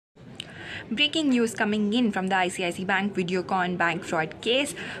Breaking news coming in from the ICICI Bank Videocon bank fraud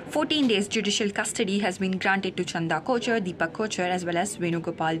case. 14 days judicial custody has been granted to Chanda Kochhar, Deepak Kochhar as well as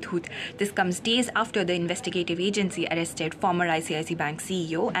Venugopal Dhoot. This comes days after the investigative agency arrested former ICICI Bank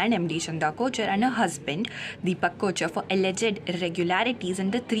CEO and MD Chanda Kochhar and her husband Deepak Kochhar for alleged irregularities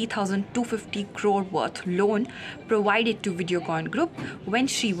in the 3,250 crore worth loan provided to Videocon Group when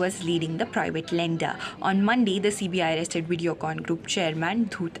she was leading the private lender. On Monday, the CBI arrested Videocon Group chairman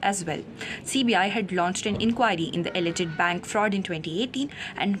Dhoot as well. CBI had launched an inquiry in the alleged bank fraud in 2018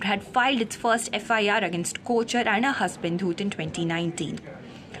 and had filed its first FIR against Kochhar and her husband Dhoot in 2019.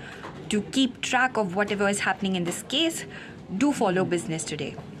 To keep track of whatever is happening in this case, do follow Business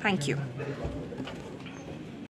Today. Thank you.